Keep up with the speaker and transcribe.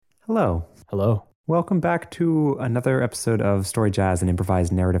Hello. Hello. Welcome back to another episode of Story Jazz, an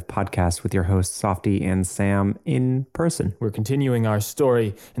improvised narrative podcast with your hosts Softy and Sam in person. We're continuing our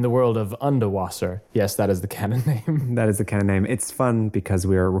story in the world of Underwasser. Yes, that is the canon name. That is the canon name. It's fun because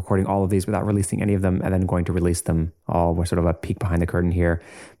we're recording all of these without releasing any of them and then going to release them all. We're sort of a peek behind the curtain here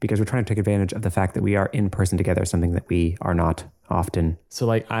because we're trying to take advantage of the fact that we are in person together, something that we are not often.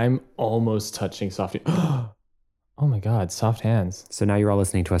 So I'm almost touching Softy. Oh my God, soft hands. So now you're all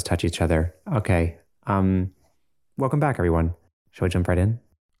listening to us touch each other. Okay. Welcome back, everyone. Shall we jump right in?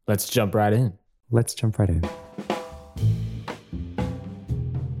 Let's jump right in. Let's jump right in.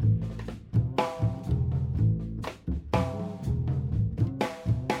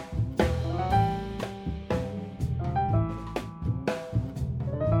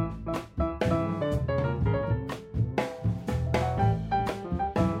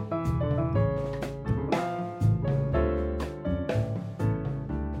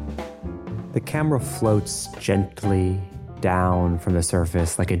 The camera floats gently down from the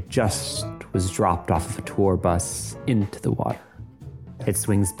surface like it just was dropped off of a tour bus into the water. It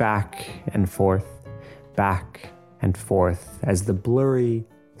swings back and forth as the blurry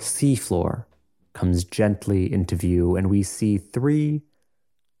seafloor comes gently into view, and we see three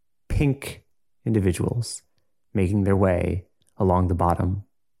pink individuals making their way along the bottom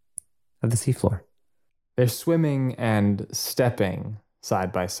of the seafloor. They're swimming and stepping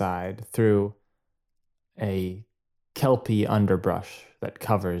side by side through a kelpy underbrush that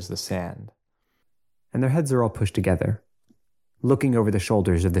covers the sand. And their heads are all pushed together, looking over the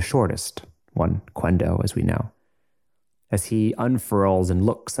shoulders of the shortest one, Quendo, as we know, as he unfurls and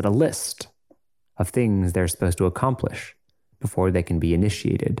looks at a list of things they're supposed to accomplish before they can be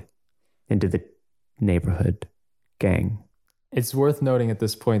initiated into the neighborhood gang. It's worth noting at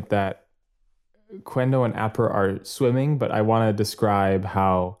this point that Quendo and Apper are swimming, but I want to describe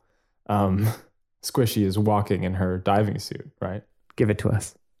how Squishy is walking in her diving suit, right? Give it to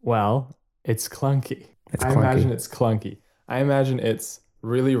us. Well, it's clunky. It's I clunky. imagine it's clunky. I imagine it's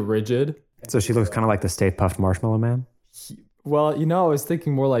really rigid. So she looks kind of like the Stay Puft Marshmallow Man? Well, I was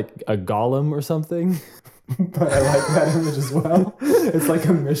thinking more like a golem or something, but I like that image as well. It's like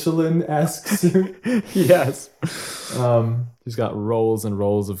a Michelin-esque suit. Yes. She's got rolls and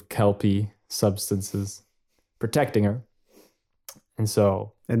rolls of kelpy substances protecting her. And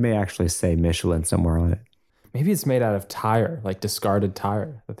so It may actually say Michelin somewhere on it. maybe it's made out of tire, like discarded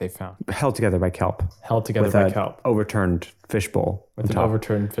tire that they found. Held together by kelp. Held together With by an kelp. overturned fishbowl. With on an top.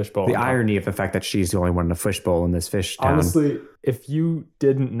 overturned fishbowl. The on top. irony of the fact that she's the only one in a fishbowl in this fish town. Honestly, if you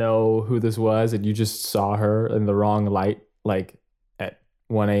didn't know who this was and you just saw her in the wrong light, like at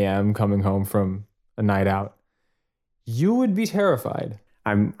 1 a.m. coming home from a night out, you would be terrified.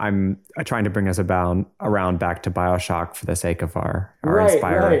 I'm trying to bring us around back to BioShock for the sake of our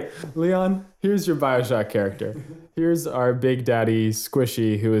inspiring. Right. Leon, here's your BioShock character. Here's our Big Daddy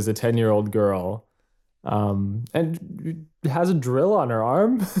Squishy, who is a 10-year-old girl, and has a drill on her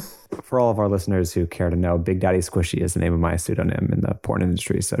arm. For all of our listeners who care to know, Big Daddy Squishy is the name of my pseudonym in the porn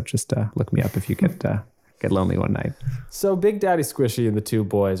industry. So just look me up if you get lonely one night. So Big Daddy Squishy and the two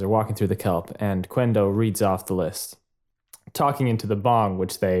boys are walking through the kelp, and Quendo reads off the list, talking into the bong,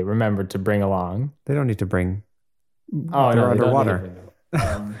 which they remembered to bring along. They don't need to bring. Oh, they're no, underwater.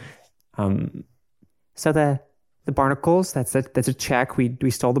 So the barnacles. That's a check. We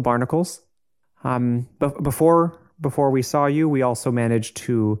stole the barnacles. But before we saw you, we also managed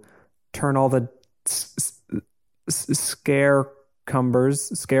to turn all the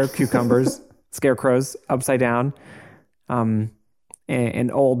scarecrows upside down.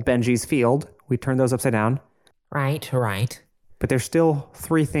 In old Benji's field, we turned those upside down. Right. But there's still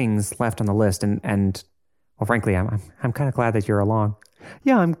three things left on the list, and well, frankly, I'm kind of glad that you're along.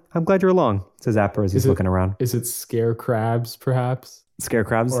 Yeah, I'm glad you're along, says Apper as he's looking around. Is it scare crabs, perhaps? Scare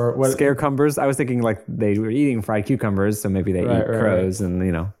crabs? Or what? Scare cumbers? I was thinking like they were eating fried cucumbers, so maybe they eat crows, and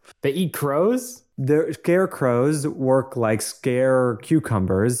They eat crows? The scarecrows work like scare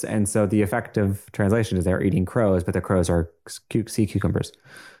cucumbers, and so the effective translation is they're eating crows, but the crows are sea cucumbers.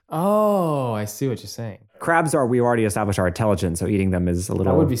 Oh, I see what you're saying. Crabs we already established are intelligent, so eating them is a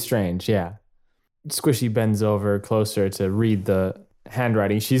little... That would be strange, yeah. Squishy bends over closer to read the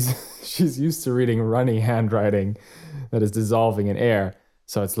handwriting. She's used to reading runny handwriting that is dissolving in air,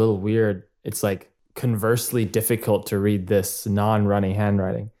 so it's a little weird. It's like conversely difficult to read this non-runny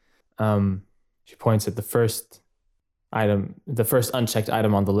handwriting. She points at the first unchecked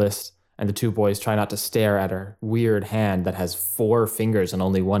item on the list, and the two boys try not to stare at her weird hand that has 4 fingers and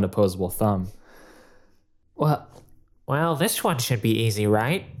only one opposable thumb. Well, this one should be easy,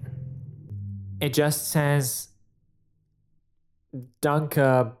 right? It just says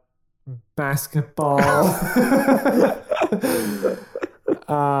Dunka Basketball.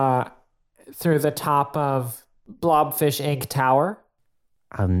 Through the top of Blobfish Inc. Tower?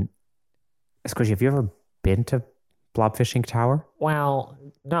 Squishy, have you ever been to Blobfish Inc. Tower? Well,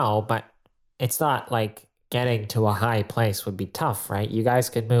 no, but it's not like getting to a high place would be tough, right? You guys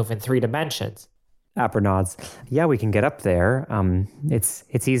could move in 3 dimensions. Apper nods. Yeah, we can get up there.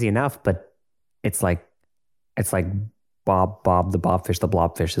 It's easy enough, but it's like Bob the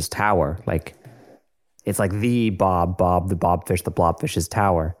Blobfish's tower. Like it's like the Bob the Blobfish the Blobfish's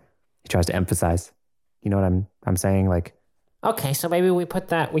tower. He tries to emphasize. You know what I'm saying? Like, Okay, so maybe we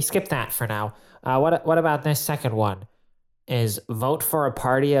skip that for now. What about this second one? Is vote for a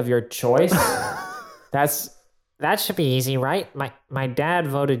party of your choice? That should be easy, right? My dad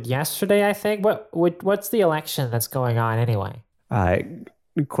voted yesterday, I think. What's the election that's going on anyway?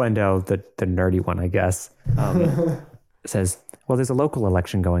 Quendo, the nerdy one, I guess, says, well, there's a local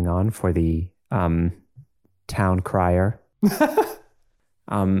election going on for the town crier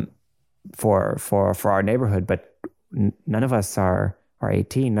for our neighborhood, but none of us are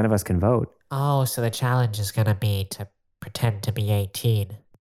 18. None of us can vote. Oh, so the challenge is going to be to pretend to be 18.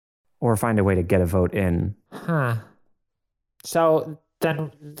 Or find a way to get a vote in. Huh. So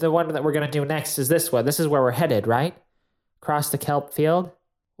then the one that we're going to do next is this one. This is where we're headed, right? Across the kelp field?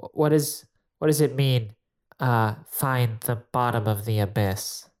 What does it mean? Find the bottom of the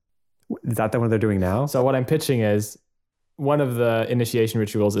abyss. Is that the one they're doing now? So what I'm pitching is one of the initiation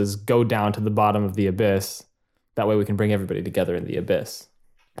rituals is go down to the bottom of the abyss. That way we can bring everybody together in the abyss.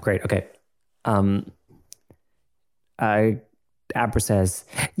 Great. Okay. Abra says,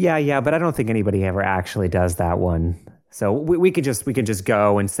 yeah, but I don't think anybody ever actually does that one. So we can just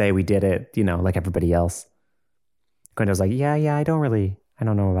go and say we did it, like everybody else. Gwendo's like, yeah, I don't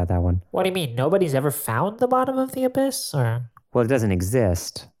know about that one. What do you mean? Nobody's ever found the bottom of the abyss? Or Well, it doesn't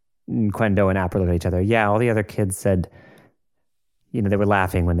exist. And Quendo and Abra look at each other. Yeah, all the other kids said, they were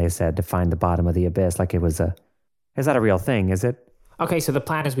laughing when they said to find the bottom of the abyss, like it was is that a real thing, is it? Okay, so the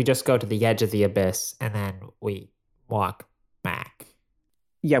plan is we just go to the edge of the abyss and then we walk back.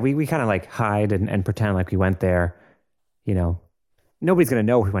 Yeah, we kind of like hide and pretend like we went there. Nobody's going to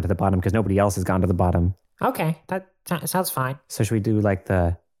know we went to the bottom because nobody else has gone to the bottom. Okay, that sounds fine. So should we do like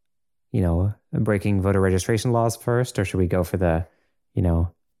the, breaking voter registration laws first, or should we go for the,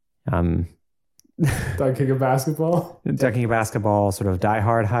 Dunking a basketball? dunking a basketball sort of Die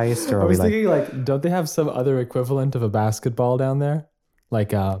Hard heist? Or I are we was like thinking, don't they have some other equivalent of a basketball down there?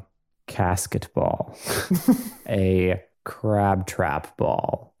 Like casket ball, a crab trap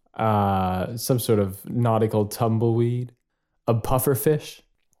ball? Some sort of nautical tumbleweed, a pufferfish.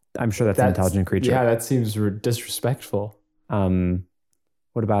 I'm sure that's an intelligent creature. Yeah, that seems disrespectful.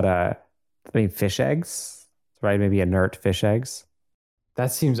 What about fish eggs? Right, maybe inert fish eggs.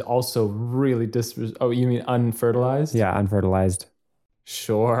 That seems also really Oh, you mean unfertilized? Yeah, unfertilized.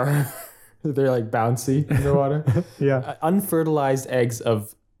 Sure. They're like bouncy in the water. Yeah. Unfertilized eggs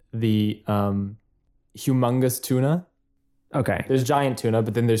of the humongous tuna. Okay. There's giant tuna,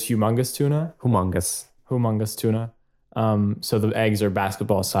 but then there's humongous tuna. Humongous tuna. So the eggs are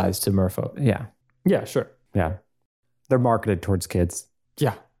basketball sized to merfolk. Yeah. Yeah, sure. Yeah. They're marketed towards kids.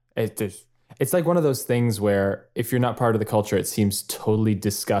 Yeah. It's like one of those things where if you're not part of the culture, it seems totally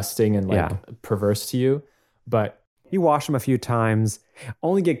disgusting and perverse to you. But you wash them a few times.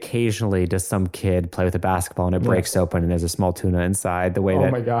 Only occasionally does some kid play with a basketball and it breaks open and there's a small tuna inside. Oh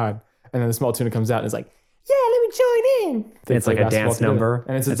my God. And then the small tuna comes out and is like, yeah, let me join in. It's like a dance number.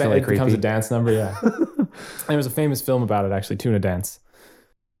 And it's really it becomes a dance number, yeah. And there was a famous film about it, actually, Tuna Dance.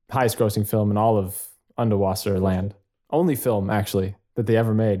 Highest grossing film in all of underwater land. Only film, actually, that they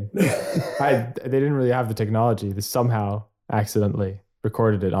ever made. They didn't really have the technology. They somehow accidentally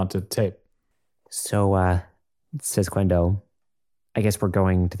recorded it onto tape. So, says Quendo, I guess we're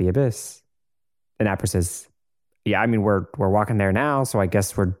going to the abyss. And Apper says, yeah, I mean, we're walking there now, so I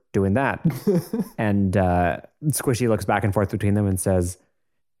guess we're doing that. And Squishy looks back and forth between them and says,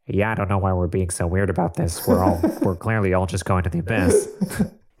 yeah, I don't know why we're being so weird about this. We're clearly all just going to the abyss.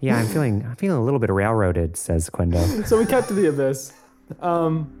 Yeah, I'm feeling a little bit railroaded, says Quendo. So we cut to the abyss.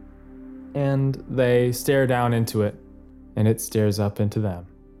 And they stare down into it, and it stares up into them.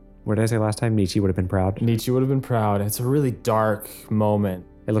 What did I say last time? Nietzsche would have been proud. Nietzsche would have been proud. It's a really dark moment.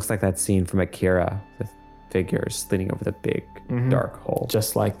 It looks like that scene from Akira with figures leaning over the big dark hole.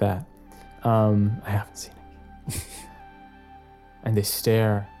 Just like that. I haven't seen it. And they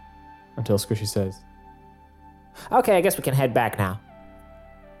stare until Squishy says, Okay, I guess we can head back now.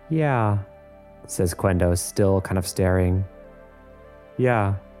 Yeah, says Quendo, still kind of staring.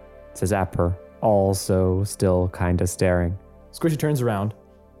 Yeah, says Apper, also still kind of staring. Squishy turns around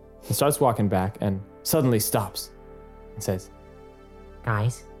and starts walking back and suddenly stops and says,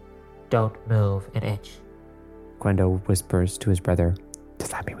 Guys, don't move an inch. Quendo whispers to his brother, does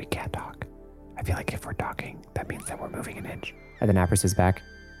that mean we can't talk? I feel like if we're talking, that means that we're moving an inch. And then Apper says back,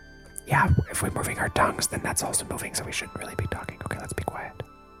 yeah, if we're moving our tongues, then that's also moving, so we shouldn't really be talking. Okay, let's be quiet.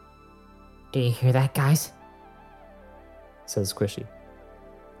 Do you hear that, guys? says Squishy.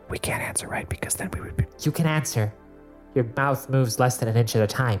 We can't answer, right? Because then we would be... You can answer. Your mouth moves less than an inch at a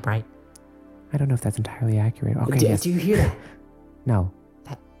time, right? I don't know if that's entirely accurate. Okay, do, yes. do you hear that? No,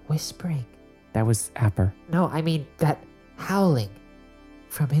 That whispering. that was Apper. No, I mean that howling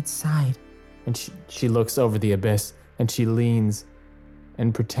from inside. And she looks over the abyss and she leans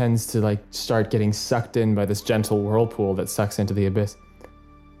and pretends to like start getting sucked in by this gentle whirlpool that sucks into the abyss.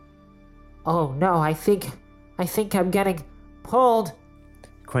 Oh no, I think I'm getting pulled.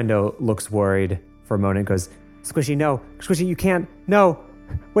 Quendo looks worried for a moment and goes, Squishy, no. Squishy, you can't. No.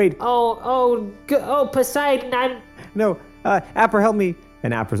 Wait, Oh, Poseidon, no. Apper, help me.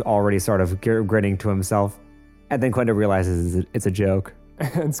 And Apper's already sort of grinning to himself. And then Quendo realizes it's a joke.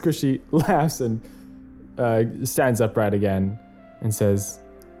 And Squishy laughs and stands upright again and says,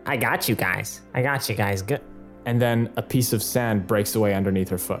 I got you guys. Good. and then a piece of sand breaks away underneath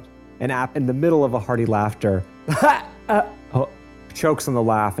her foot. And App, in the middle of a hearty laughter, chokes on the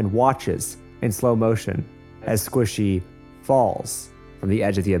laugh and watches in slow motion as Squishy falls from the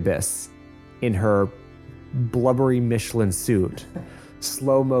edge of the abyss in her blubbery Michelin suit.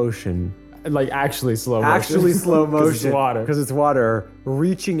 Slow motion. Like actually slow motion. Actually slow 'Cause motion. it's water. Because it's water,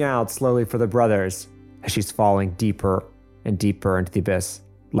 reaching out slowly for the brothers as she's falling deeper and deeper into the abyss,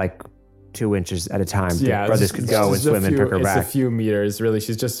 like 2 inches at a time. Yeah, the brothers it's could just- go and it's just swim and pick her it's back. a few meters, really.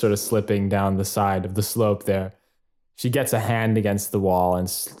 She's just sort of slipping down the side of the slope there. She gets a hand against the wall and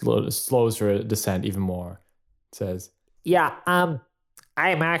slows her descent even more. Says, Yeah, I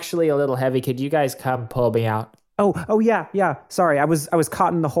am actually a little heavy. Could you guys come pull me out? Oh yeah. Sorry, I was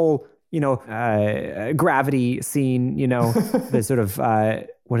caught in the whole, gravity scene. The sort of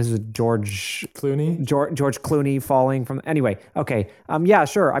what is it, George Clooney falling from. Anyway, okay. Yeah,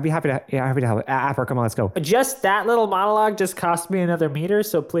 sure. I'd be happy to help. Apper, come on, let's go. Just that little monologue just cost me another meter,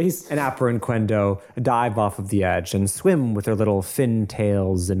 so please. And Apper and Quendo dive off of the edge and swim with their little fin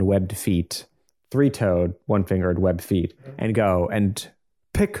tails and webbed feet, 3-toed, 1-fingered webbed feet, and go and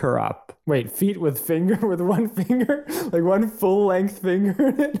pick her up. wait, feet with one finger? Like one full length finger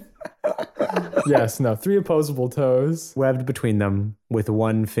in it? Yes, no, 3 opposable toes. Webbed between them with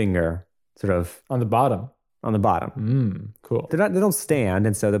 1 finger, sort of On the bottom. on the bottom. Cool. They don't stand,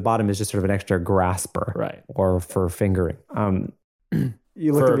 and so the bottom is just sort of an extra grasper, Right. Or for fingering.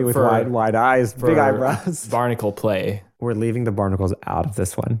 You look For- at me with for- wide eyes, big For eyebrows. Barnacle play. We're leaving the barnacles out of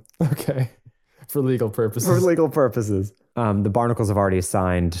this one Okay. For legal purposes. for legal purposes. The barnacles have already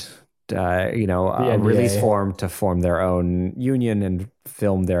signed, a NDA. release form to form their own union and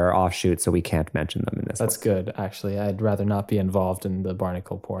film their offshoot, so we can't mention them in this. That's good, actually. I'd rather not be involved in the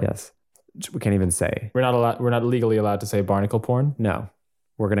barnacle porn. Yes, we can't even say We're not legally allowed to say barnacle porn. no.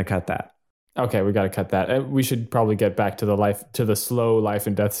 We're gonna cut that. Okay, we got to cut that. We should probably get back to the slow life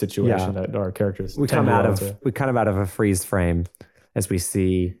and death situation that our characters. We come out of a freeze frame as we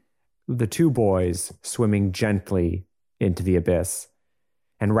see the 2 boys swimming gently into the abyss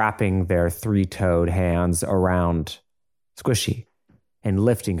and wrapping their 3-toed hands around Squishy and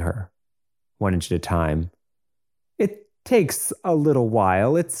lifting her 1 inch at a time. It takes a little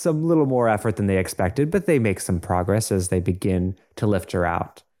while. It's a little more effort than they expected, but they make some progress as they begin to lift her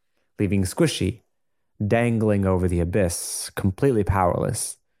out, leaving Squishy dangling over the abyss, completely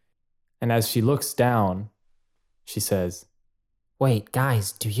powerless. And as she looks down, she says, Wait,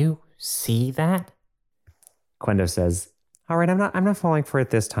 guys, do you see that? Quendo says, "All right, I'm not falling for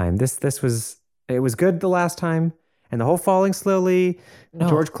it this time. It was good the last time, and the whole falling slowly, No.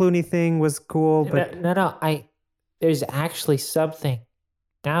 George Clooney thing was cool, but No, there's actually something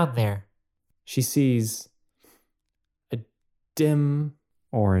down there. she sees a dim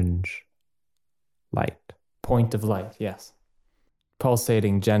orange light." point of light, yes,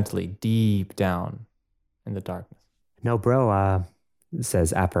 pulsating gently deep down in the darkness. "No, bro,"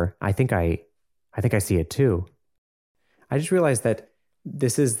 says Apper. I think I see it too. I just realized that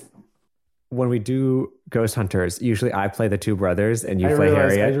this is when we do Ghost Hunters. Usually, I play the 2 brothers and you play I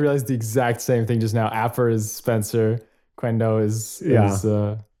Harriet. realized the exact same thing just now. Apper is Spencer, Quendo is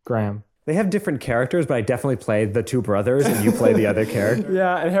Graham. They have different characters, but I definitely play the 2 brothers and you play the other character.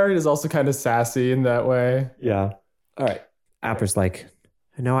 Yeah, and Harriet is also kind of sassy in that way. Yeah. All right. Apper's like,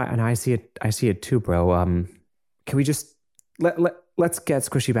 "No, I see it. I see it too, bro. Can we just let's get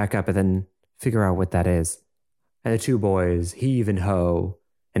Squishy back up and then figure out what that is?" And the 2 boys heave and hoe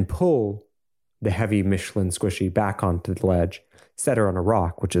and pull the heavy Michelin squishy back onto the ledge, set her on a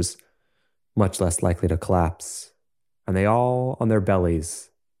rock, which is much less likely to collapse. And they all, on their bellies,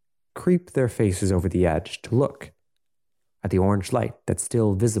 creep their faces over the edge to look at the orange light that's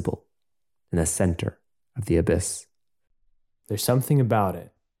still visible in the center of the abyss. There's something about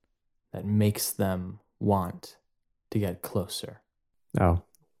it that makes them want to get closer. Oh,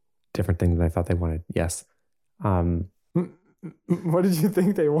 different thing than I thought they wanted. Yes. What did you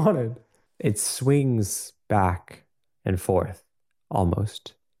think they wanted? It swings back and forth,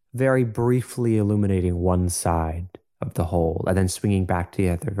 almost, very briefly illuminating one side of the hole, and then swinging back to the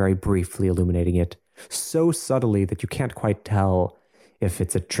other, very briefly illuminating it, so subtly that you can't quite tell if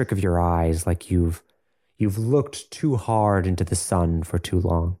it's a trick of your eyes, like you've looked too hard into the sun for too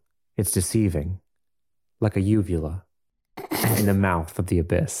long. It's deceiving, like a uvula in the mouth of the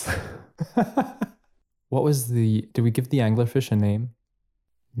abyss. Did we give the anglerfish a name?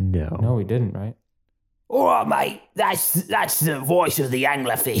 No. No, we didn't, right? All right, mate. That's the voice of the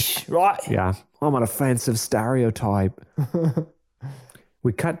anglerfish, right? Yeah, I'm an offensive stereotype.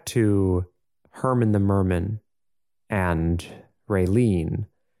 We cut to Herman the Merman and Raylene,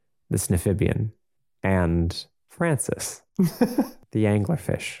 the Sniffibian, and Francis, the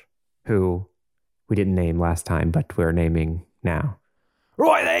anglerfish, who we didn't name last time, but we're naming now.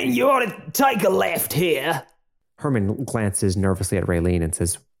 Right then, you ought to take a left here. Herman glances nervously at Raylene and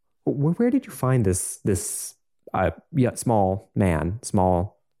says, "Where did you find this small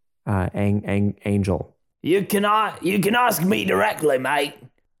angel?" You can ask me directly, mate.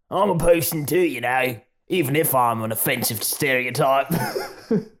 I'm a person too, you know, even if I'm an offensive stereotype.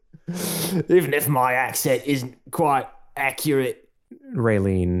 Even if my accent isn't quite accurate.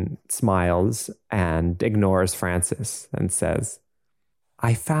 Raylene smiles and ignores Francis and says,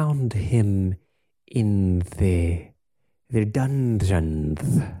 "I found him in the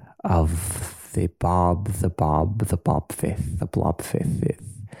dungeons of the Blobfifth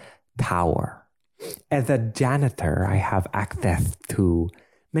tower. As a janitor, I have access to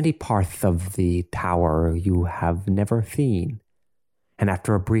many parts of the tower you have never seen. And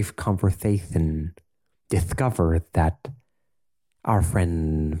after a brief conversation, discovered that our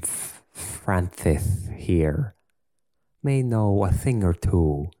friend Francis here may know a thing or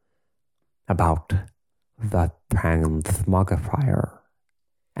two about the transmogrifier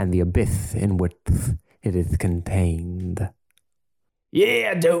and the abyss in which it is contained."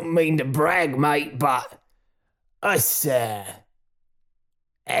 Yeah, I don't mean to brag, mate, but us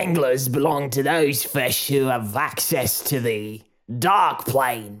anglers belong to those fish who have access to the dark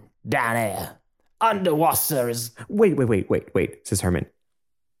plane down here. Underwater is... Wait, says Herman.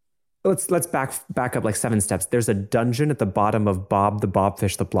 Let's back up like 7 steps. There's a dungeon at the bottom of Bob the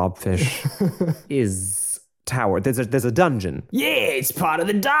Blobfish is tower. There's a dungeon. Yeah, it's part of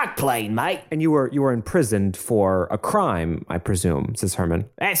the dark plane, mate. And you were imprisoned for a crime, I presume, says Herman.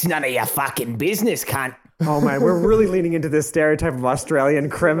 That's none of your fucking business, cunt. Oh man, we're really leaning into this stereotype of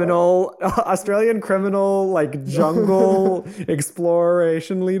Australian criminal, like jungle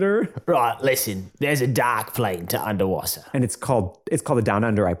exploration leader. Right, listen, there's a dark plane to underwater. And it's called the Down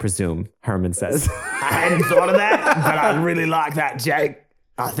Under, I presume, Herman says. I hadn't thought of that, but I really like that joke.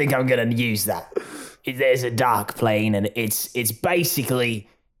 I think I'm going to use that. There's a dark plane, and it's basically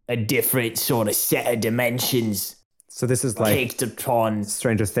a different sort of set of dimensions. So this is like kicked upon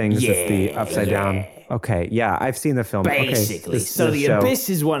Stranger Things, it's the upside down. Okay, yeah, I've seen the film. Basically. Okay, so the abyss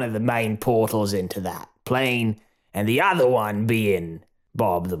is one of the main portals into that plane, and the other one being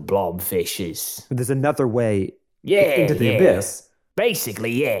Bob the Blobfish's. There's another way into the abyss.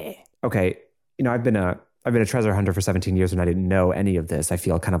 Basically, yeah. Okay, I've been a treasure hunter for 17 years and I didn't know any of this. I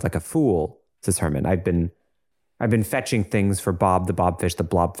feel kind of like a fool, says Herman. I've been fetching things for Bob the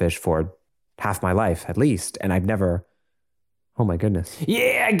Blobfish for half my life at least, and I've never... Oh my goodness.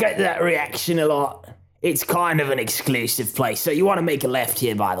 Yeah, I get that reaction a lot. It's kind of an exclusive place. So you want to make a left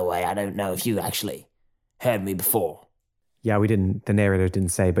here, by the way. I don't know if you actually heard me before. Yeah, we didn't. The narrator didn't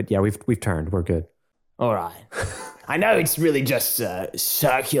say, but yeah, we've turned. We're good. All right. I know it's really just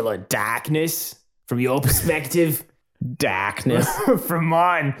circular darkness from your perspective. Darkness. From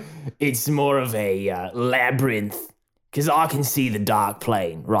mine, it's more of a labyrinth, because I can see the dark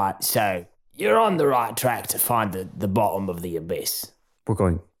plane, right? So you're on the right track to find the bottom of the abyss. We're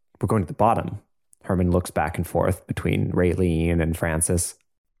going to the bottom. Herman looks back and forth between Raylene and Francis.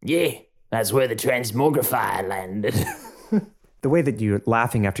 Yeah, that's where the transmogrifier landed. The way that you're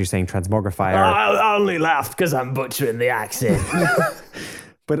laughing after you're saying transmogrifier... I only laughed because I'm butchering the accent.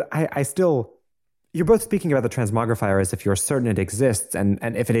 But I still... You're both speaking about the transmogrifier as if you're certain it exists, and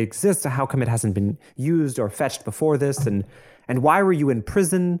if it exists, how come it hasn't been used or fetched before this? And And why were you in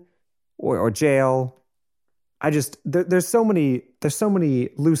prison or jail? There's so many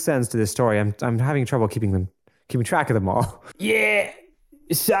loose ends to this story. I'm having trouble keeping track of them all. Yeah.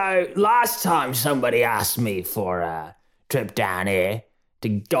 So last time somebody asked me for a trip down here to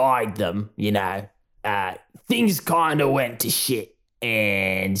guide them, things kind of went to shit,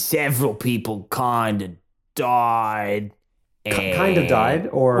 and several people kind of died. Kind of died,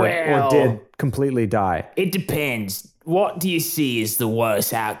 or did completely die? It depends. What do you see as the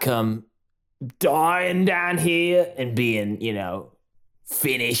worst outcome? Dying down here and being,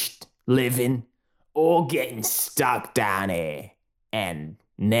 finished living, or getting stuck down here and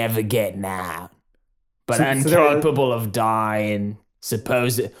never getting out, but incapable of dying.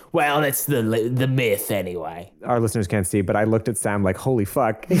 Well, that's the myth anyway. Our listeners can't see, but I looked at Sam like, holy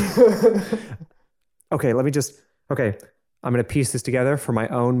fuck. Okay, I'm going to piece this together for my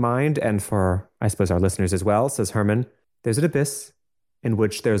own mind and for, I suppose, our listeners as well, says Herman. There's an abyss in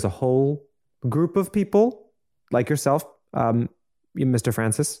which there's a whole group of people like yourself, Mr.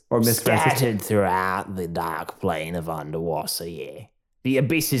 Francis, or Miss Francis. Scattered throughout the dark plane of Underwater, yeah. The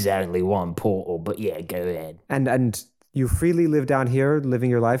abyss is only one portal, but yeah, go ahead. And you freely live down here, living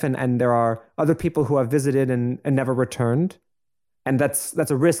your life, and there are other people who have visited and never returned. And that's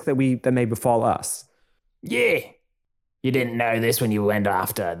a risk that may befall us. Yeah. You didn't know this when you went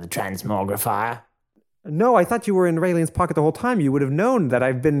after the transmogrifier? No, I thought you were in Raylene's pocket the whole time. You would have known that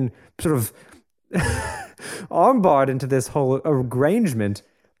I've been sort of armbarred into this whole arrangement.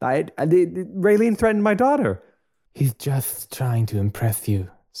 Raylene threatened my daughter. He's just trying to impress you,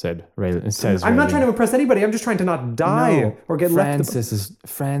 says I'm not trying to impress anybody. I'm just trying to not die or get Francis is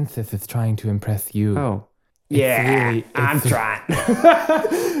trying to impress you. Oh. I'm trying.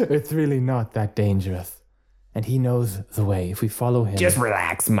 It's really not that dangerous. And he knows the way. If we follow him... Just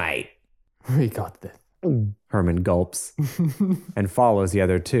relax, mate. We got this. Herman gulps and follows the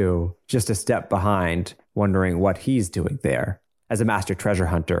other two, just a step behind, wondering what he's doing there, as a master treasure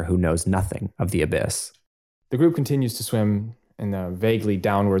hunter who knows nothing of the abyss. The group continues to swim in a vaguely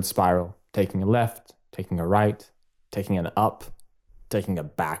downward spiral, taking a left, taking a right, taking an up, taking a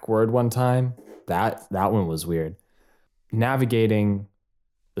backward one time. That one was weird. Navigating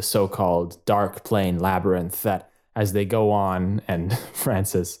the so-called dark plane labyrinth that, as they go on, and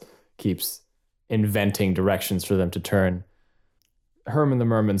Francis keeps inventing directions for them to turn, Herman the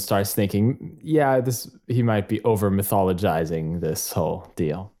Merman starts thinking, he might be over-mythologizing this whole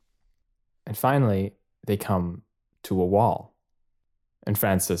deal. And finally, they come to a wall. And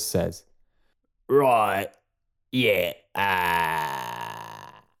Francis says, Right, yeah,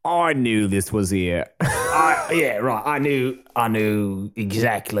 I knew this was it. I knew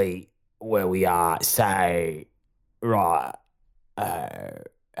exactly where we are. So, right,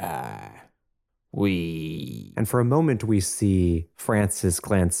 we... And for a moment we see Francis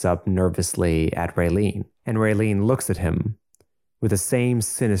glance up nervously at Raylene. And Raylene looks at him with the same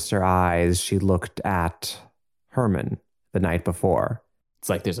sinister eyes she looked at Herman the night before. It's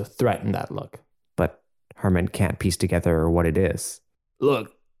like there's a threat in that look. But Herman can't piece together what it is.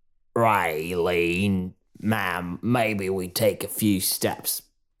 Look, Raylene, ma'am, maybe we take a few steps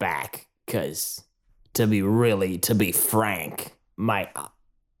back, because to be frank, mate,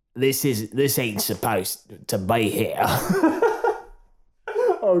 this ain't supposed to be here.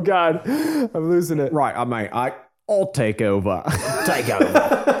 Oh God, I'm losing it. Right, mate, I'll take over. Take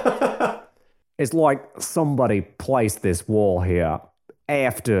over. It's like somebody placed this wall here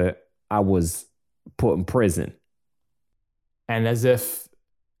after I was put in prison. And as if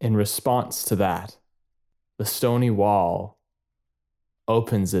in response to that, the stony wall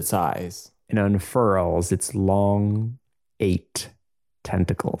opens its eyes and unfurls its long 8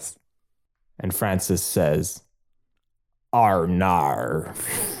 tentacles. And Francis says, Arnar.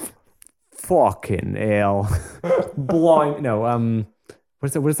 Fucking hell. Blind. No,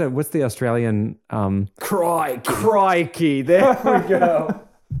 what's that? What's the Australian? Crikey. Crikey. There we go.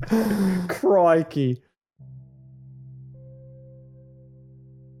 Crikey.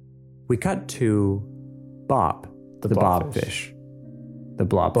 We cut to Bob, the blobfish. The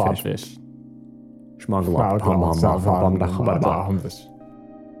blobfish.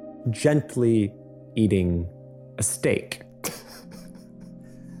 Gently eating a steak.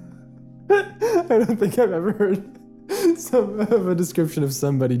 I don't think I've ever heard of a description of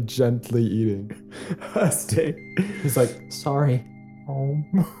somebody gently eating a steak. He's like, sorry.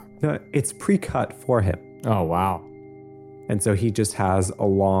 No, it's pre-cut for him. Oh, wow. And so he just has a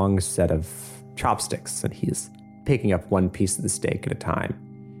long set of chopsticks, and he's picking up one piece of the steak at a time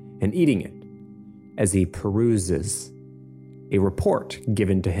and eating it as he peruses a report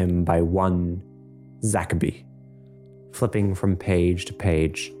given to him by one Zachaby. flipping from page to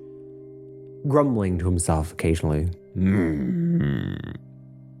page, grumbling to himself occasionally, and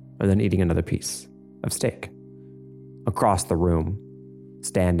then eating another piece of steak. Across the room,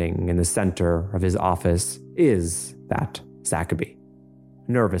 standing in the center of his office, is that Zachary,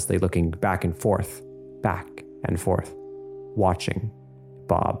 nervously looking back and forth, watching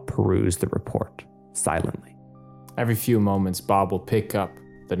Bob peruse the report silently. Every few moments, Bob will pick up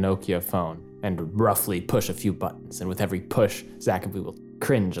the Nokia phone and roughly push a few buttons, and with every push, Zachary will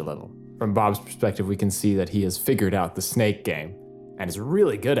cringe a little. From Bob's perspective, we can see that he has figured out the snake game and is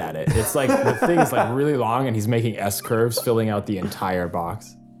really good at it. It's like the thing is like really long, and he's making S-curves, filling out the entire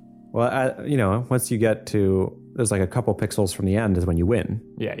box. Well, once you get to, there's like a couple pixels from the end is when you win.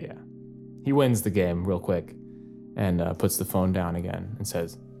 Yeah. He wins the game real quick and puts the phone down again and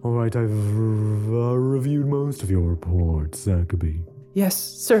says, All right, I've reviewed most of your report, Zachary. Yes,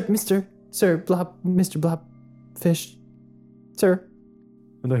 sir, Mr. Blobfish. Sir.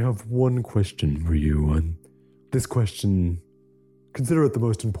 And I have one question for you, and this question, consider it the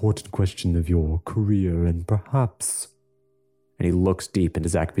most important question of your career, and perhaps, and he looks deep into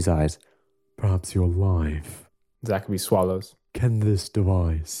Zachary's eyes, perhaps your life. Zachary swallows. Can this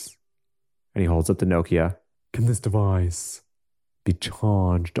device, and he holds up the Nokia, can this device be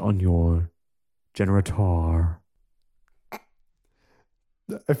charged on your generator?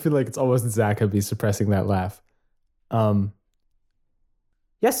 I feel like it's almost Zachary suppressing that laugh.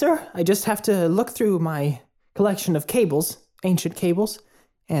 Yes, sir. I just have to look through my collection of cables, ancient cables,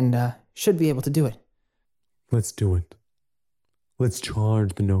 and should be able to do it. Let's do it. Let's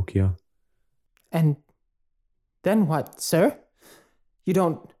charge the Nokia. And then what, sir? You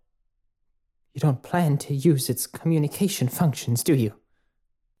don't plan to use its communication functions, do you?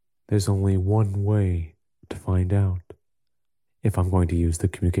 There's only one way to find out if I'm going to use the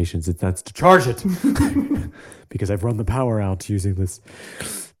communications, that's to charge it. Because I've run the power out using this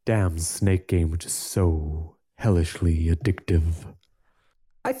damn snake game, which is so hellishly addictive.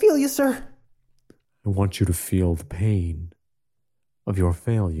 I feel you, sir. I want you to feel the pain of your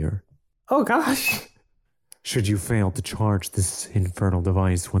failure. Oh, gosh. Should you fail to charge this infernal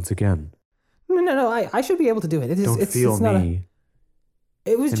device once again? No, I should be able to do it. Don't feel me.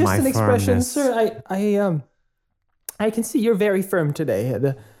 It was just an expression, sir. I can see you're very firm today.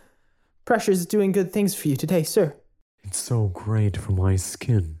 The pressure's doing good things for you today, sir. It's so great for my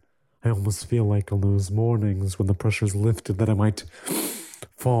skin. I almost feel like on those mornings when the pressure's lifted that I might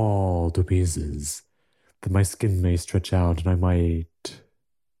fall to pieces. That my skin may stretch out and I might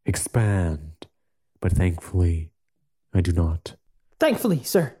expand. But thankfully, I do not. Thankfully,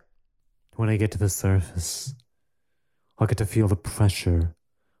 sir. When I get to the surface, I'll get to feel the pressure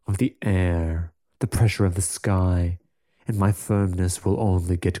of the air, the pressure of the sky, and my firmness will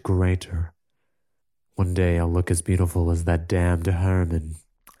only get greater. One day I'll look as beautiful as that damned Herman.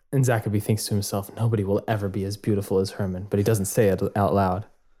 And Zachary thinks to himself, nobody will ever be as beautiful as Herman, but he doesn't say it out loud.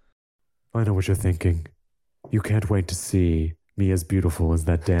 I know what you're thinking. You can't wait to see me as beautiful as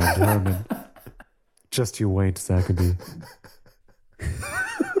that damned Herman. Just you wait, Zachary.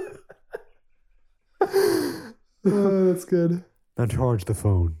 Oh, that's good. Now charge the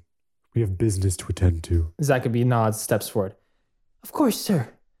phone. We have business to attend to. Zachary nods, steps forward. Of course,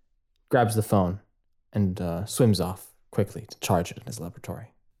 sir. Grabs the phone and swims off quickly to charge it in his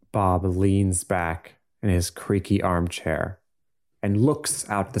laboratory. Bob leans back in his creaky armchair and looks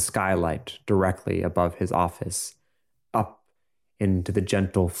out at the skylight directly above his office, up into the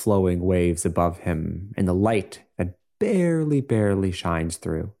gentle flowing waves above him and the light that barely shines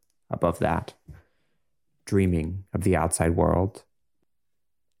through above that, dreaming of the outside world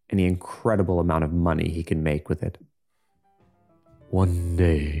and the incredible amount of money he can make with it. One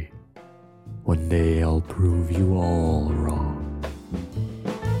day I'll prove you all wrong.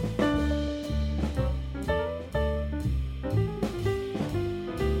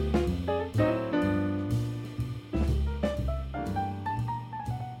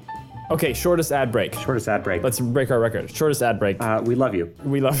 Okay, shortest ad break. Shortest ad break. Let's break our record. Shortest ad break. We love you.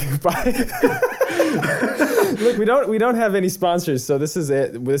 We love you. Bye. Look, we don't have any sponsors, so this is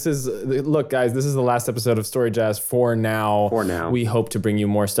it. Look, guys, this is the last episode of Story Jazz for now. For now. We hope to bring you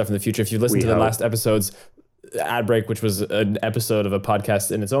more stuff in the future. If you've listened to the last episode's ad break, which was an episode of a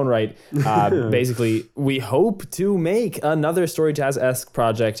podcast in its own right, basically, we hope to make another Story Jazz-esque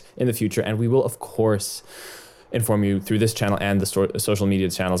project in the future, and we will, of course, inform you through this channel and the social media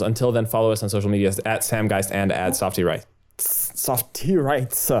channels. Until then, follow us on social media at SamGeist and at Softy Writes.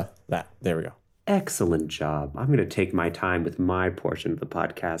 There we go. Excellent job. I'm going to take my time with my portion of the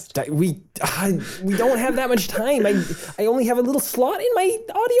podcast. We don't have that much time. I only have a little slot in my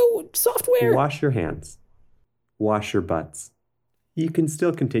audio software. Wash your hands. wash your butts. You can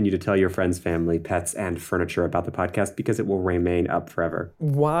still continue to tell your friends, family, pets, and furniture about the podcast because it will remain up forever.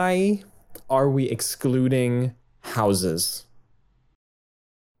 Why are we excluding houses?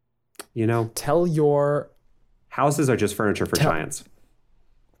 You know, Tell your... houses are just furniture for giants.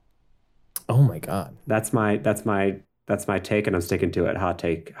 Oh my God. That's my take, and I'm sticking to it. Hot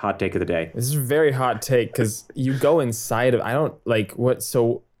take of the day. This is a very hot take because you go inside of... I don't like what...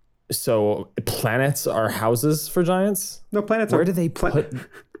 So planets are houses for giants? No, planets Where are... do they put...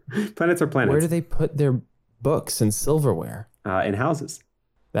 planets are planets. Where do they put their books and silverware? In houses.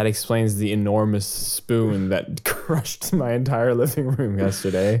 That explains the enormous spoon that crushed my entire living room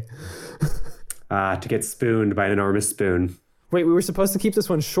yesterday. To get spooned by an enormous spoon. Wait, we were supposed to keep this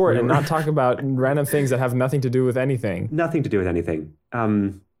one short and not talk about random things that have nothing to do with anything. Nothing to do with anything.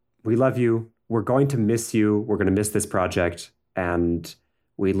 We love you. We're going to miss you. We're going to miss this project. And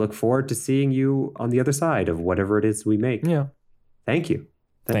we look forward to seeing you on the other side of whatever it is we make. Yeah. Thank you.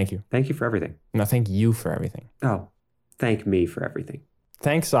 Thank you. Thank you for everything. No, thank you for everything. Oh, thank me for everything.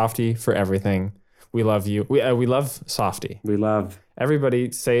 Thanks, Softy, for everything. We love you. We love Softy. We love...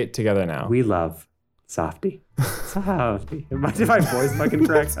 Everybody say it together now. We love Softy. Softy. Imagine if my voice fucking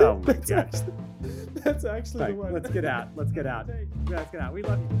cracks. Oh my gosh. That's actually Right, the one. let's get out. Let's get out. Let's get out. We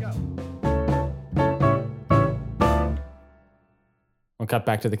love you. Go. We'll cut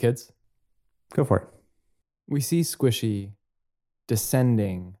back to the kids. Go for it. We see Squishy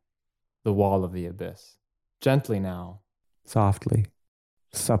descending the wall of the abyss. Gently now, Softly,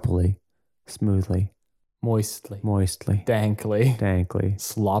 supplely, smoothly, moistly, moistly, dankly, dankly,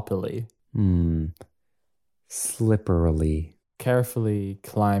 sloppily, slipperily. carefully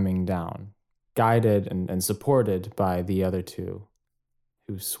climbing down, guided and supported by the other two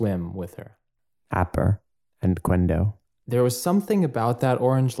who swim with her. Apper and Quendo. There was something about that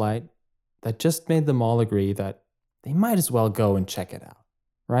orange light that just made them all agree that they might as well go and check it out,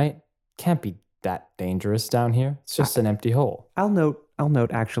 right? Can't be that dangerous down here. It's just an empty hole. I'll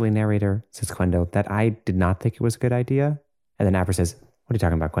note, actually, narrator, says Quendo, that I did not think it was a good idea. And then Apper says, what are you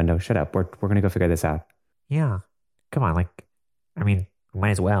talking about, Quendo? Shut up. We're going to go figure this out. Yeah. Come on, might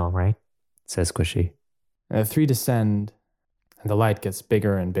as well, right? Says Squishy. And the three descend, and the light gets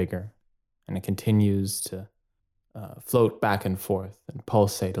bigger and bigger, and it continues to float back and forth and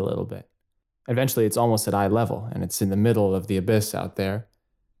pulsate a little bit. Eventually, it's almost at eye level, and it's in the middle of the abyss out there,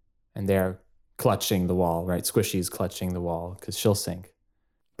 and they're clutching the wall, right? Squishy's clutching the wall because she'll sink.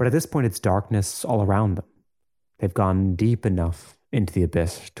 But at this point, it's darkness all around them. They've gone deep enough into the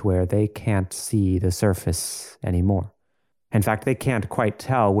abyss to where they can't see the surface anymore. In fact, they can't quite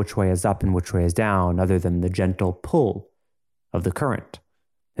tell which way is up and which way is down other than the gentle pull of the current,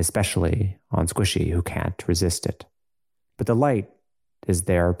 especially on Squishy, who can't resist it. But the light is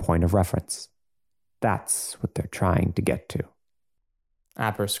their point of reference. That's what they're trying to get to.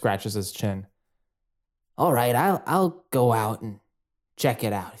 Apper scratches his chin. All right, I'll go out and check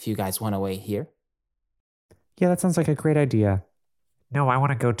it out if you guys want to wait here. Yeah, that sounds like a great idea. No, I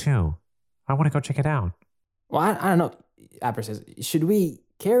want to go too. I want to go check it out. Well, I don't know. Apper says, should we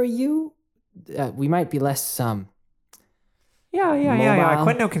carry you? We might be less, Yeah. Mobile.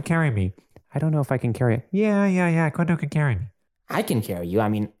 Quendo can carry me. I don't know if I can carry it. Yeah. Quendo can carry me. I can carry you. I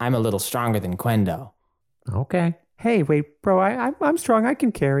mean, I'm a little stronger than Quendo. Okay. Hey, wait, bro, I'm strong. I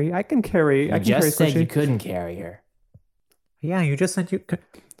can carry. You just said you couldn't carry her. Yeah, you just said you could.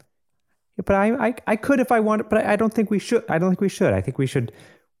 But I could if I wanted, but I don't think we should. I think we should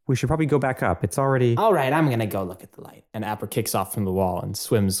probably go back up. It's already... All right, I'm going to go look at the light. And Apper kicks off from the wall and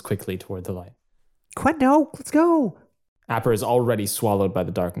swims quickly toward the light. Quendo, let's go. Apper is already swallowed by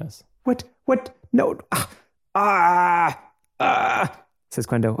the darkness. What? No. Says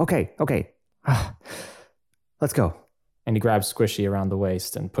Quendo. Okay. Let's go. And he grabs Squishy around the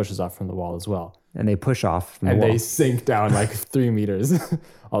waist and pushes off from the wall as well. And they push off from the And wall. they sink down like 3 meters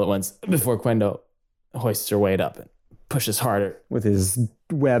all at once before Quendo hoists her weight up and pushes harder. With his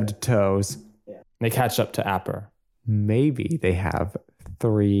webbed toes. They catch up to Apper. Maybe they have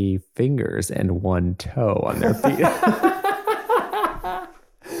 3 fingers and 1 toe on their feet.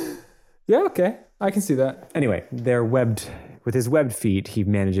 Yeah, okay. I can see that. Anyway, with his webbed feet, he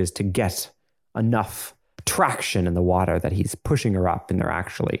manages to get enough traction in the water that he's pushing her up, and they're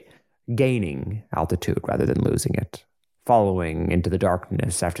actually gaining altitude rather than losing it, following into the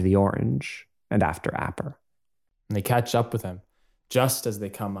darkness after the orange and after Apper. And they catch up with him just as they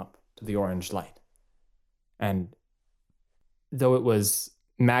come up to the orange light. And though it was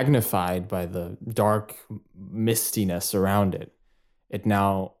magnified by the dark mistiness around it, it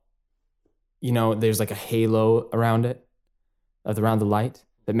now, there's like a halo around it, around the light.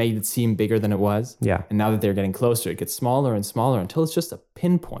 that made it seem bigger than it was. Yeah. And now that they're getting closer, it gets smaller and smaller until it's just a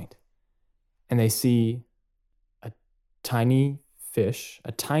pinpoint. And they see a tiny fish,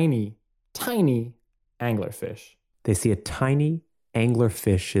 a tiny, tiny anglerfish. They see a tiny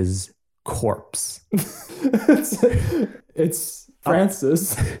anglerfish's corpse. It's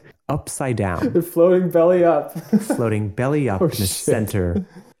Francis. Upside down. They're floating belly up. Floating belly up in the center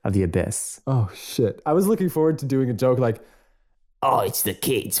of the abyss. Oh, shit. I was looking forward to doing a joke like, Oh, it's the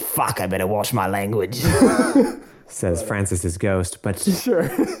kids. Fuck, I better watch my language. Says Francis's ghost, but sure.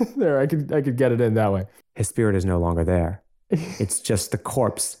 There, I could get it in that way. his spirit is no longer there. It's just the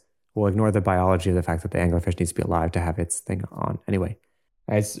corpse. We'll ignore the biology of the fact that the anglerfish needs to be alive to have its thing on. Anyway.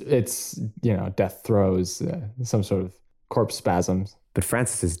 It's death throes, some sort of corpse spasms. But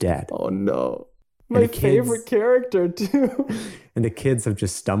Francis is dead. Oh, no. And My the kids- favorite character, too. And the kids have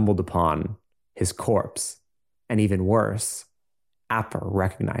just stumbled upon his corpse. And even worse, Apper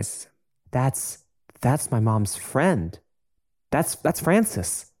recognizes him. That's my mom's friend. That's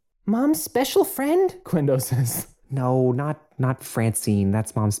Francis. Mom's special friend? Quendo says. No, not Francine.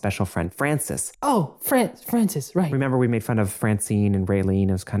 That's mom's special friend, Francis. Oh, Francis, right. Remember we made fun of Francine and Raylene?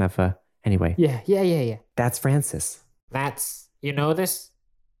 It was kind of a... Anyway, Yeah. that's Francis. You know this?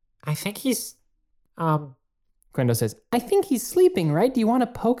 I think he's, Quendo says, I think he's sleeping, right? Do you want to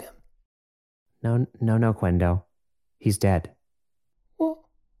poke him? No, Quendo. He's dead.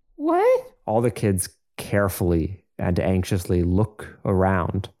 What? All the kids carefully and anxiously look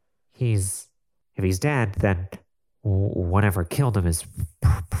around. If he's dead, then whatever killed him is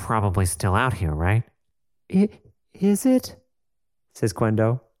probably still out here, right? Is it? Says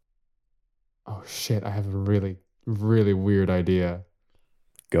Quendo. oh, shit, I have a really, really weird idea.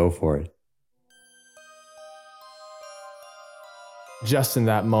 Go for it. Just in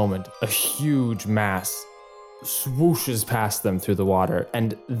that moment, a huge mass swooshes past them through the water,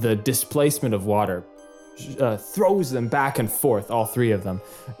 and the displacement of water throws them back and forth, all three of them.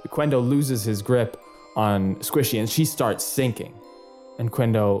 Quendo loses his grip on Squishy, and she starts sinking. And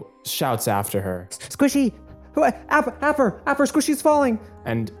Quendo shouts after her. Squishy! Apper, Squishy's falling!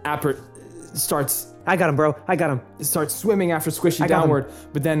 And Apper starts I got him, bro. I got him. starts swimming after Squishy I got him. downward,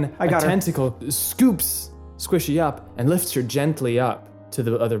 but then a got her. tentacle scoops Squishy up and lifts her gently up to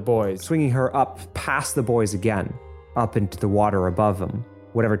the other boys. Swinging her up past the boys again, up into the water above them.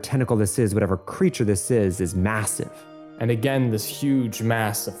 Whatever tentacle this is, whatever creature this is massive. And again, this huge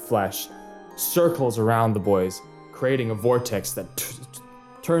mass of flesh circles around the boys, creating a vortex that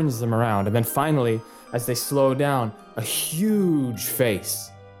turns them around. And then finally, as they slow down, a huge face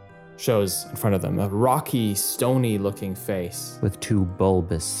shows in front of them, a rocky, stony-looking face. With two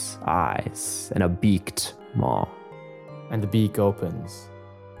bulbous eyes and a beaked maw. And the beak opens,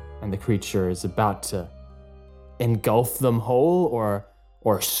 and the creature is about to engulf them whole or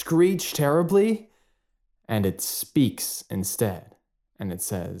screech terribly, and it speaks instead, and it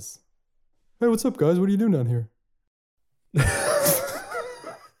says, "Hey, what's up, guys? What are you doing down here?"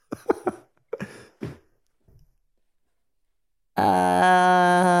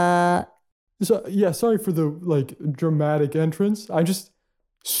 Sorry for the dramatic entrance. I'm just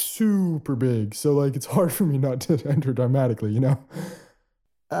super big, so it's hard for me not to enter dramatically,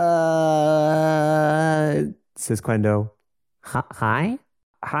 Says Quendo. Hi?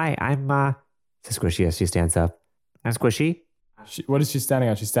 Hi, I'm, Says Squishy as she stands up. I'm Squishy. What is she standing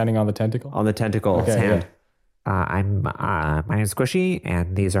on? She's standing on the tentacle? On the tentacle's Okay, hand. My name's Squishy,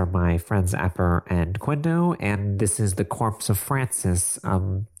 and these are my friends Apper and Quendo, and this is the corpse of Francis,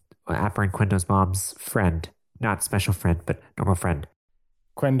 Apper and Quendo's mom's friend. Not special friend, but normal friend.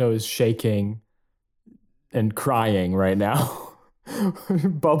 Quendo is shaking and crying right now.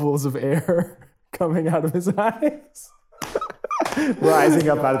 Bubbles of air coming out of his eyes. Rising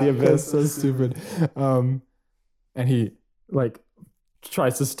up out of the abyss. So stupid. And he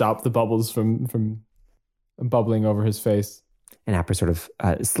tries to stop the bubbles from bubbling over his face. And Apper sort of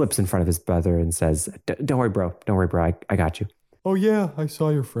slips in front of his brother and says, Don't worry, bro. I got you. Oh yeah, I saw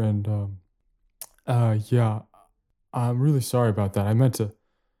your friend. Yeah, I'm really sorry about that. I meant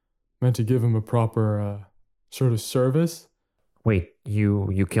to give him a proper sort of service. Wait,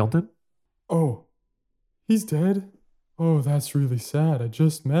 you killed him? Oh, he's dead? Oh, that's really sad. I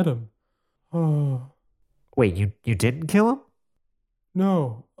just met him. Oh, Wait, you didn't kill him?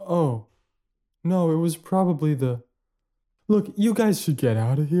 no. Oh, no, it was probably the... Look, you guys should get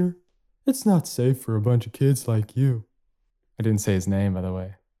out of here. It's not safe for a bunch of kids like you. I didn't say his name, by the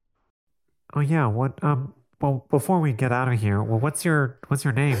way. Oh yeah, well, before we get out of here, well, what's your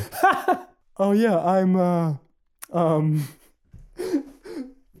name? Oh, yeah, I'm,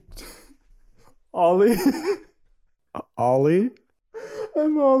 Ollie. Ollie?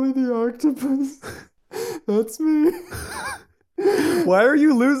 I'm Ollie the octopus. That's me. Why are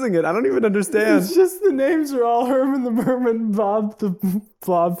you losing it? I don't even understand. It's just the names are all Herman the Merman, Bob the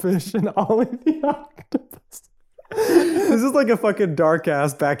blobfish, and Ollie the octopus. This is like a fucking dark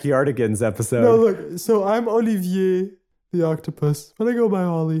ass Backyardigans episode. No, look. So I'm Olivier the octopus, but I go by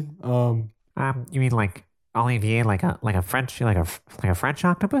Ollie. You mean like Olivier, like a French, like a French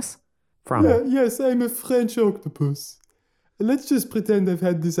octopus? Yes, I'm a French octopus. Let's just pretend I've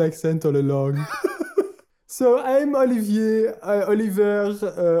had this accent all along. So I'm Olivier,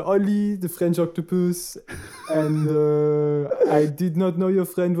 Oliver, Ollie, the French octopus, and I did not know your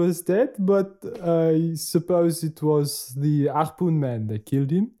friend was dead, but I suppose it was the harpoon man that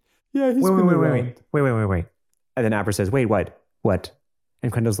killed him. Yeah, he's been around. Wait. And then Apper says, wait, what?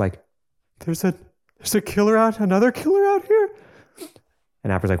 And Quendo's like, There's a killer out, another killer out here?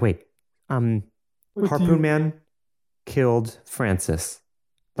 and Apper's like, wait, Harpoon Man killed Francis.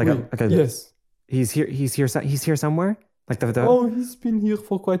 Yes. He's here somewhere? Like the Oh, he's been here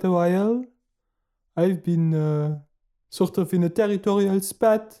for quite a while. I've been sort of in a territorial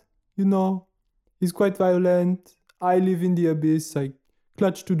spat, you know. He's quite violent. I live in the abyss. I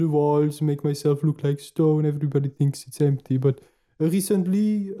clutch to the walls, make myself look like stone. Everybody thinks it's empty. But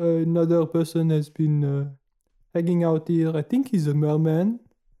recently, another person has been hanging out here. I think he's a merman.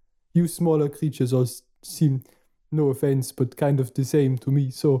 You smaller creatures all seem, no offense, but kind of the same to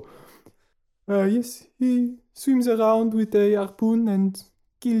me. So, yes, he swims around with a harpoon and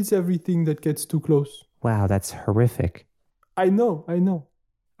kills everything that gets too close. Wow, that's horrific. I know.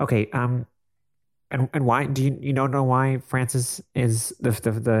 Okay, and why do you don't know why Francis is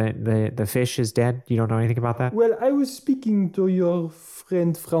the fish is dead? You don't know anything about that? Well, I was speaking to your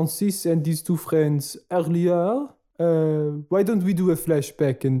friend Francis and his two friends earlier. Why don't we do a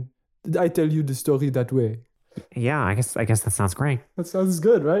flashback and I tell you the story that way? Yeah, I guess that sounds great. That sounds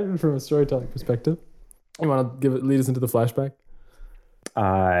good, right? From a storytelling perspective. You want to lead us into the flashback?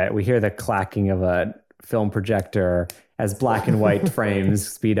 We hear the clacking of a film projector as black and white frames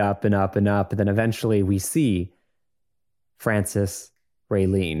speed up and up and up. And then eventually we see Francis,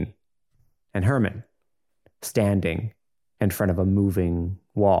 Raylene, and Herman standing in front of a moving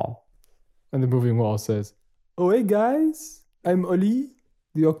wall. And the moving wall says, "Oh, hey guys, I'm Ollie,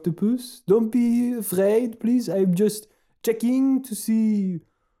 the octopus. Don't be afraid, please. I'm just checking to see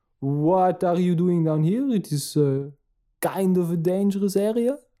what are you doing down here. It is kind of a dangerous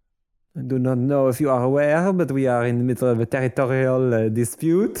area." I do not know if you are aware, but we are in the middle of a territorial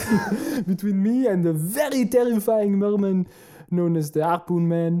dispute. Between me and the very terrifying merman known as the Harpoon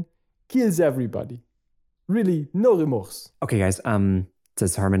Man. Kills everybody. Really, no remorse. Okay, guys,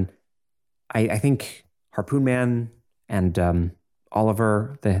 says Herman. I think Harpoon Man and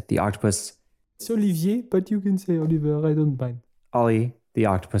Oliver, the octopus. It's Olivier, but you can say Oliver, I don't mind. Ollie, the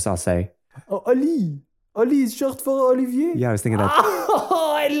octopus, I'll say. Oh, Ollie. Ollie is short for Olivier? Yeah, I was thinking that.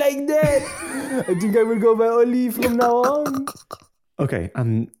 Oh, I like that. I think I will go by Ollie from now on. Okay,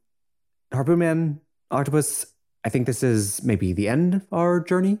 Harpoon Man, octopus, I think this is maybe the end of our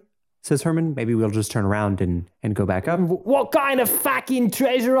journey, says Herman. Maybe we'll just turn around and go back up. What kind of fucking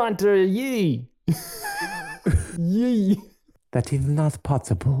treasure hunter are you? Yee. That is not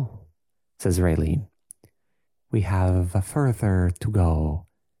possible, says Raylene. We have further to go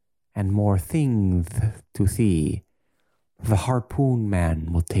and more things to see. The Harpoon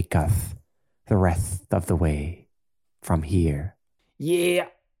Man will take us the rest of the way from here. Yeah,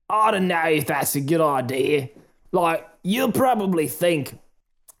 I don't know if that's a good idea. Like, you'll probably think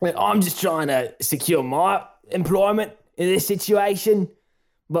that I'm just trying to secure my employment in this situation.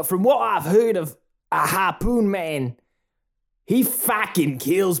 But from what I've heard of a Harpoon Man, he fucking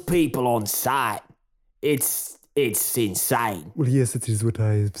kills people on sight. It's insane. Well, yes, it is what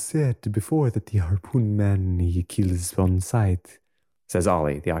I have said before, that the Harpoon Man, he kills on sight. Says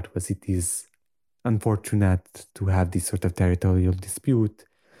Ollie, the octopus. It is unfortunate to have this sort of territorial dispute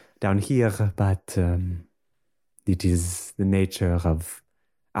down here, but it is the nature of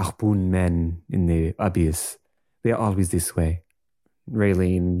Harpoon Men in the abyss. They are always this way.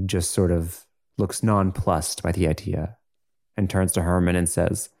 Raylene just sort of looks nonplussed by the idea and turns to Herman and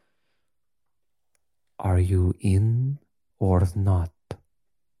says, "Are you in or not?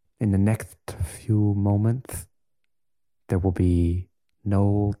 In the next few moments, there will be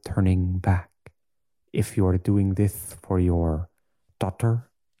no turning back. If you are doing this for your daughter,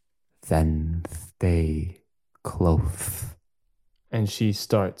 then stay close." And she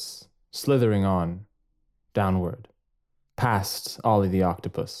starts slithering on downward, past Ollie the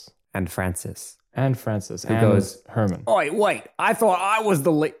octopus. And Francis. And Francis. Who and goes, Herman. Oh, wait, I thought I was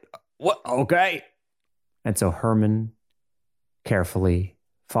the lead. What? Okay. And so Herman carefully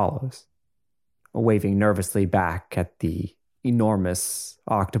follows, waving nervously back at the enormous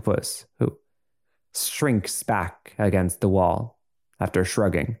octopus who shrinks back against the wall after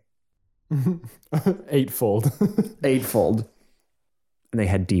shrugging. Eightfold. Eightfold. And they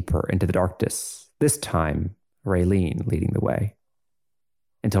head deeper into the darkness, this time Raylene leading the way,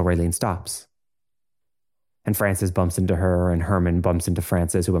 until Raylene stops. And Francis bumps into her, and Herman bumps into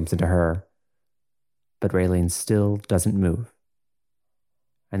Francis, who bumps into her. But Raylene still doesn't move.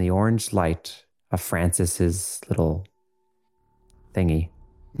 And the orange light of Francis's little thingy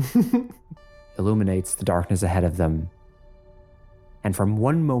illuminates the darkness ahead of them. And from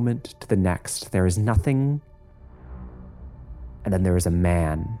one moment to the next, there is nothing, and then there is a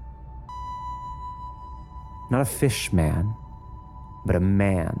man. Not a fish man, but a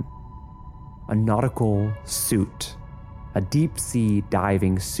man. A nautical suit, a deep-sea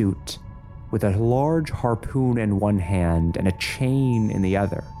diving suit with a large harpoon in one hand and a chain in the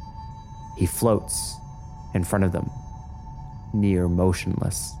other. He floats in front of them, near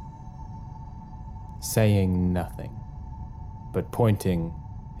motionless. Saying nothing, but pointing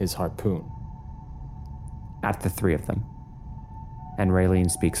his harpoon at the three of them. And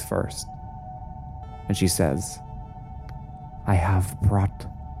Raylene speaks first. And she says, I have brought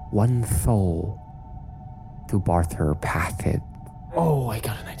one soul to Barther Pathid. Oh, I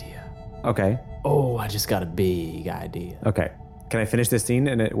got an idea. Okay. Oh, I just got a big idea. Okay. Can I finish this scene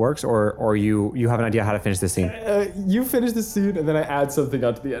and it works? Or you have an idea how to finish this scene? You finish the scene and then I add something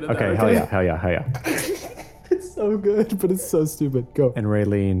onto the end of okay, that. Hell yeah. It's so good, but it's so stupid. Go. And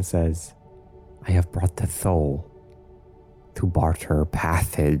Raylene says, I have brought the soul to Barter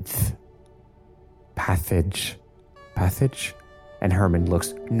Passage. Passage? And Herman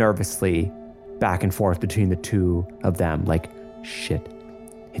looks nervously back and forth between the two of them, like, shit,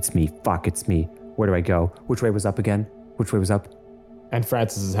 it's me, fuck, it's me. Where do I go? Which way was up again? Which way was up? And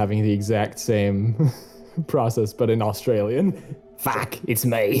Francis is having the exact same process, but in Australian. Fuck, it's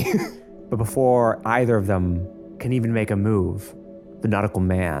me. But before either of them can even make a move, the nautical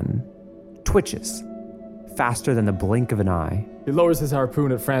man twitches faster than the blink of an eye. He lowers his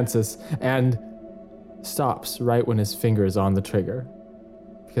harpoon at Francis and stops right when his finger is on the trigger,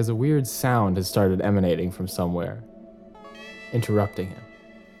 because a weird sound has started emanating from somewhere, interrupting him.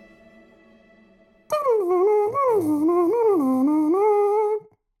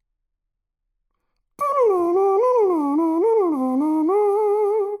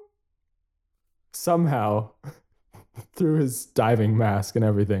 Somehow, through his diving mask and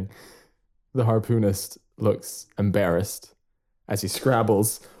everything, the harpoonist looks embarrassed as he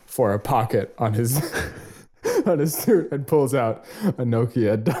scrabbles for a pocket on his on his suit and pulls out a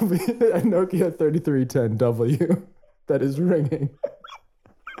Nokia 3310W that is ringing.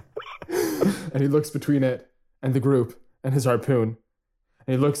 And he looks between it and the group and his harpoon.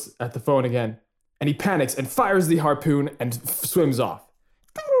 And he looks at the phone again, and he panics and fires the harpoon and swims off.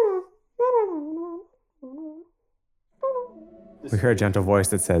 We hear a gentle voice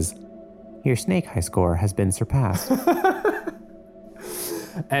that says, your snake high score has been surpassed.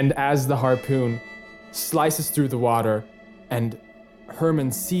 And as the harpoon slices through the water, and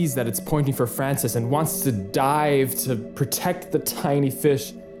Herman sees that it's pointing for Francis and wants to dive to protect the tiny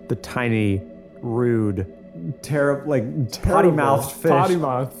fish. The tiny, rude, potty-mouthed fish.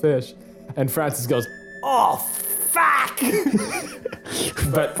 Potty-mouthed fish. And Francis goes, oh, fuck!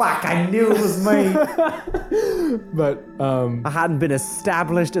 But fuck, I knew it was me. But I hadn't been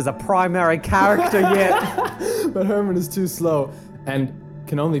established as a primary character yet. But Herman is too slow and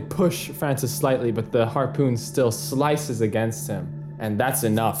can only push Francis slightly, but the harpoon still slices against him, and that's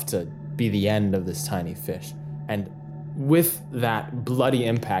enough to be the end of this tiny fish. And with that bloody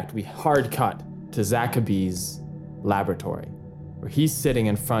impact, we hard cut to Zachaby's laboratory, where he's sitting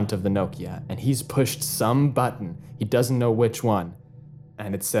in front of the Nokia, and he's pushed some button. He doesn't know which one.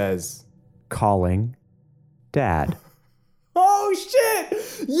 And it says, calling Dad. Oh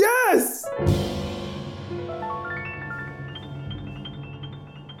shit! Yes!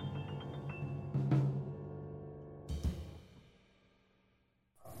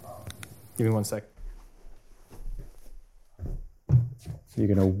 Give me 1 sec. You're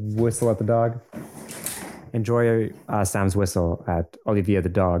gonna whistle at the dog? Enjoy Sam's whistle at Olivia the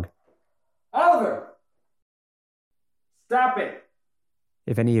dog. Oliver! Stop it!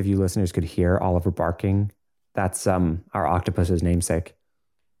 If any of you listeners could hear Oliver barking, that's our octopus's namesake.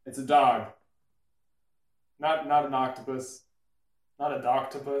 It's a dog. Not an octopus. Not a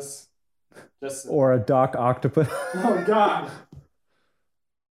doctopus. Just or a doc octopus. Oh God.